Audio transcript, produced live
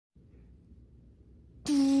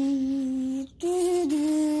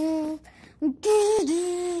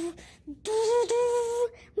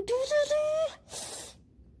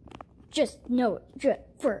just know it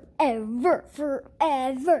forever,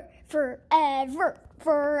 forever, forever,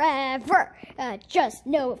 forever. Just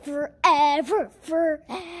know it forever,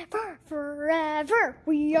 forever, forever.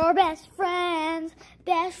 We are best friends,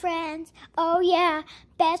 oh yeah,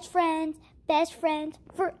 best friends,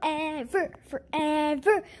 forever,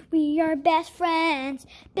 forever. We are best friends,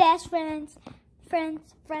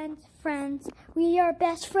 friends, friends, friends. We are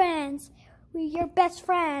best friends, we are best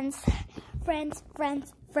friends, friends,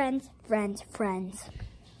 friends, friends, friends, friends.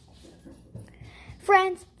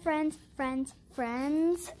 Friends, friends, friends,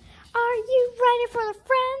 friends. Are you ready for the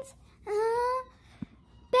friends?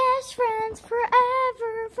 Best friends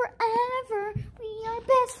forever, forever. We are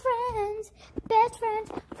best friends,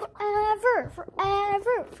 forever,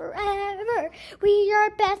 forever, forever. We are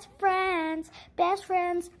best friends,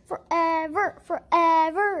 forever,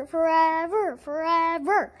 forever, forever,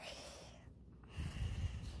 forever.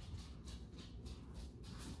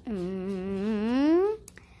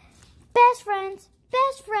 Best friends,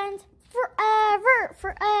 forever,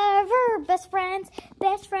 forever. Best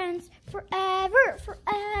friends, forever,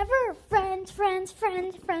 forever. Friends, friends,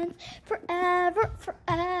 friends, friends, forever,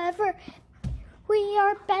 forever. We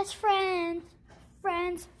are best friends,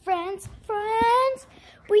 friends, friends, friends.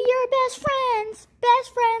 We are best friends,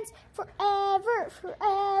 forever,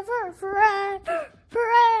 forever, forever,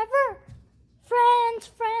 forever. Friends,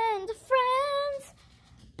 friends, friends.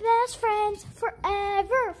 Best friends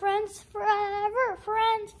forever, friends forever,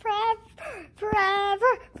 friends forever,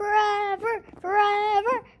 forever, forever,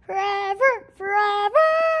 forever, forever, forever.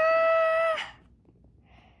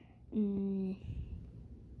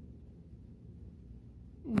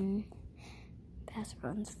 Best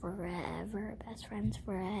friends forever, best friends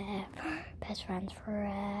forever, best friends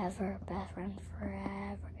forever, best friends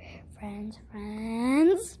forever, friends,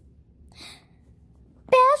 friends.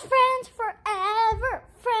 Best friends forever,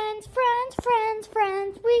 friends, friends, friends,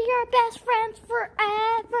 friends. We are best friends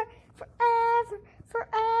forever, forever,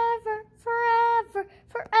 forever, forever,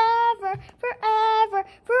 forever, forever,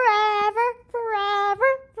 forever,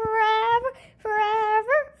 forever, forever,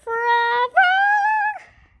 forever, forever.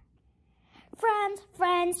 Friends,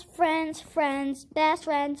 friends, friends, friends, best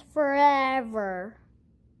friends forever.